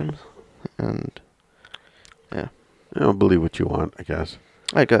sometimes. And yeah, Believe what you want, I guess.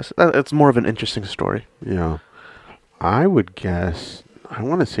 I guess it's more of an interesting story. Yeah. I would guess, I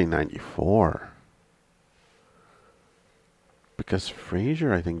want to say 94. Because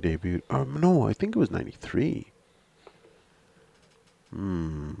Frasier, I think, debuted. No, I think it was 93.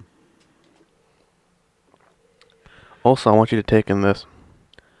 Also, I want you to take in this.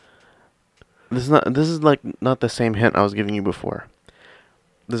 This is like not the same hint I was giving you before.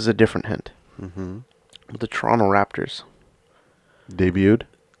 This is a different hint. Mm-hmm. The Toronto Raptors. Debuted?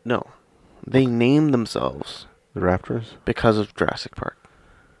 No. They named themselves The Raptors? because of Jurassic Park.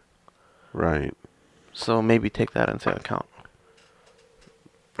 Right. So maybe take that into account.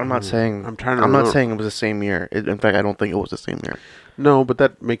 I'm not saying I'm trying to I'm not remember. saying it was the same year. In fact, I don't think it was the same year. No, but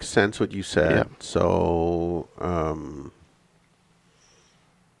that makes sense what you said. Yeah. So,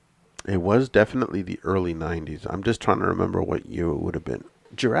 it was definitely the early 90s. I'm just trying to remember what year it would have been.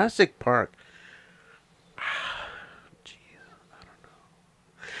 Jurassic Park. Jeez, I don't know.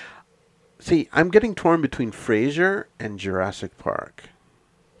 See, I'm getting torn between Frasier and Jurassic Park.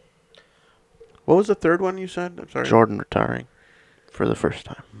 What was the third one you said? I'm sorry. Jordan retiring for the first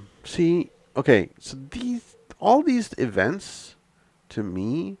time. See, okay, so all these events, to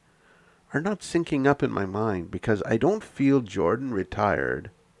me, are not syncing up in my mind because I don't feel Jordan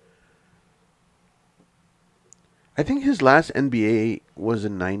retired. I think his last NBA was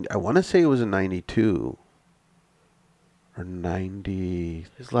in I want to say it was in 92 or 90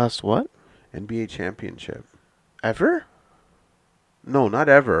 His last what? NBA championship. Ever? No, not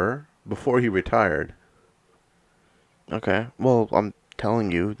ever. Before he retired. Okay. Well, I'm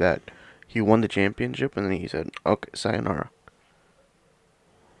telling you that he won the championship and then he said, okay, sayonara.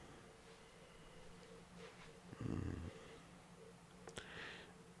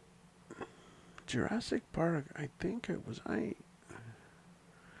 Jurassic Park, I think it was I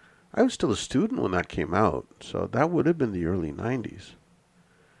was still a student when that came out, so that would have been the early 90s.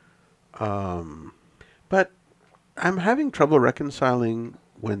 But I'm having trouble reconciling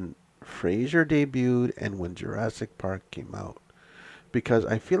when Frasier debuted and when Jurassic Park came out. Because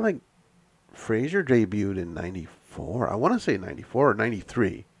I feel like Frasier debuted in 94. I want to say 94 or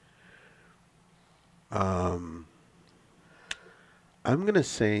 93. I'm going to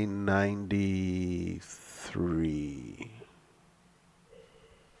say 93.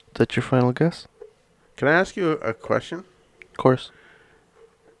 Is that your final guess? Can I ask you a question? Of course.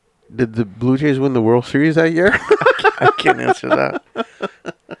 Did the Blue Jays win the World Series that year? I can't answer that.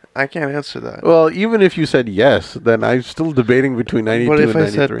 I can't answer that. Well, even if you said yes, then I'm still debating between 92 but if and I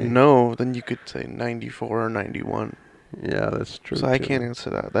 93. said no, then you could say 94 or 91. Yeah, that's true. So I too. can't answer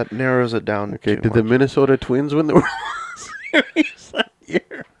that. That narrows it down. Okay, too did the much. Minnesota Twins win the World Series that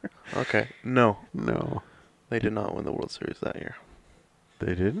year? Okay. No. No, They did not win the World Series that year.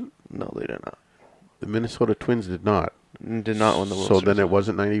 they didn't. No, they did not. The Minnesota Twins did not. Did not win the World So Series. then it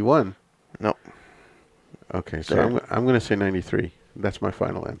wasn't 91. No. Okay, so There. I'm going to say 93. That's my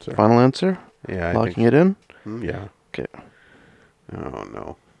final answer. Final answer? Yeah, I Locking think. it in? Yeah. Okay. Oh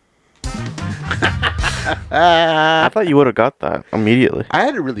no. I thought you would have got that immediately. I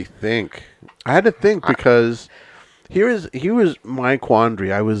had to really think. I had to think because here was my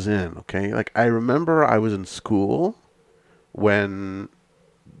quandary I was in, okay? Like I remember I was in school when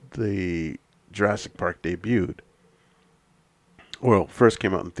the Jurassic Park debuted. Well, first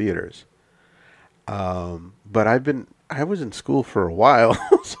came out in theaters. But I was in school for a while,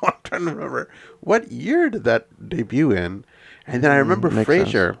 so I'm trying to remember what year did that debut in? And then I remember makes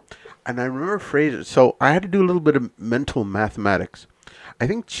Frasier. And I remember Frasier. So I had to do a little bit of mental mathematics. I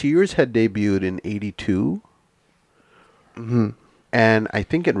think Cheers had debuted in 82. Mm-hmm. And I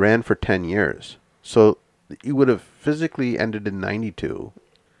think it ran for 10 years. So it would have physically ended in 92.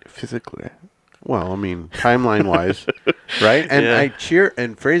 Physically. Well, I mean, timeline wise, right? And Yeah.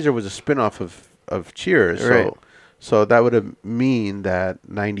 and Frasier was a spin-off of Cheers. Right. So that would have mean that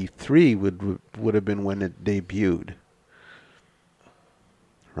 93 would have been when it debuted.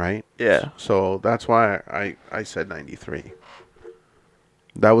 Right? Yeah. So that's why I said 93.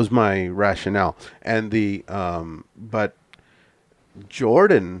 That was my rationale. And but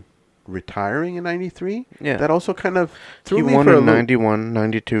Jordan retiring in 93, Yeah. that also kind of threw He me won for a in loop. 91,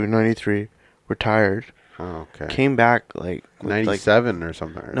 92, 93, retired. Oh, okay. Came back with, 97 or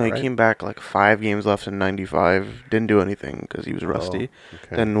something. No, right? he came back 5 games left in 95. Didn't do anything because he was rusty.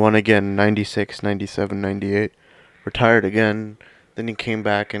 okay. Then won again 96, 97, 98. Retired again. Then he came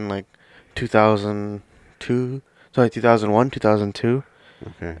back in 2002. Sorry, 2001, 2002.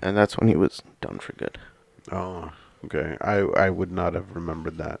 Okay. And that's when he was done for good. Oh, okay. I would not have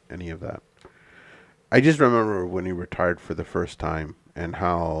remembered any of that. I just remember when he retired for the first time and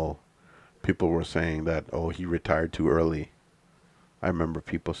how people were saying that, oh, he retired too early. I remember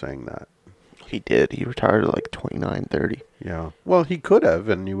people saying that. He did. He retired at 29, 30. Yeah. Well, he could have,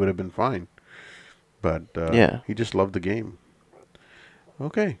 and he would have been fine. But Yeah. he just loved the game.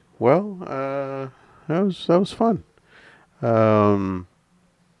 Okay. Well, that was fun. That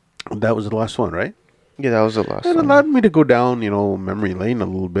was the last one, right? Yeah, that was the last It one. allowed me to go down, memory lane a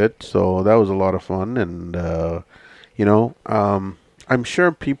little bit. So that was a lot of fun. And, I'm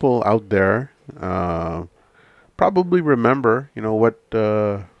sure people out there probably remember, what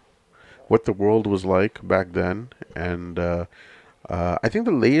the world was like back then. And I think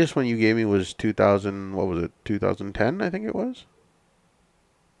the latest one you gave me was 2000, what was it, 2010, I think it was?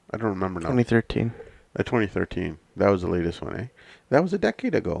 I don't remember now. 2013. 2013. That was the latest one, eh? That was a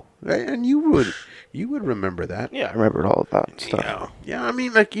decade ago. And you would remember that. Yeah, I remembered all of that stuff. Yeah. Yeah, I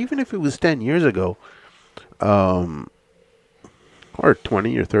mean, even if it was 10 years ago, or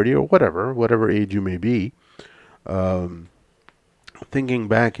 20 or 30 or whatever age you may be, thinking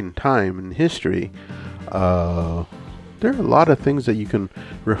back in time in history, there are a lot of things that you can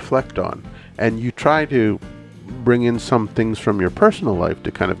reflect on, and you try to bring in some things from your personal life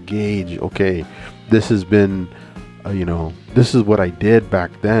to kind of gauge, okay, this has been, this is what I did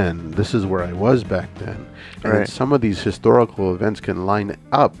back then, this is where I was back then. And then Right. some of these historical events can line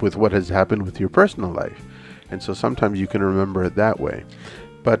up with what has happened with your personal life. And so sometimes you can remember it that way.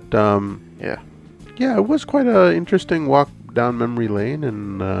 But Yeah. yeah, it was quite an interesting walk down memory lane.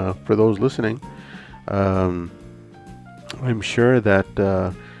 And for those listening, I'm sure that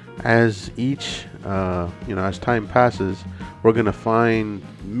as as time passes, we're going to find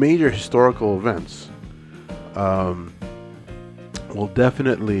major historical events will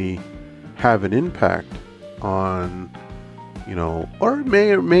definitely have an impact on, or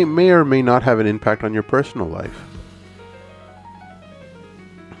may not have an impact on your personal life.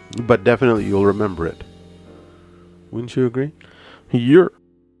 But definitely you'll remember it. Wouldn't you agree? You're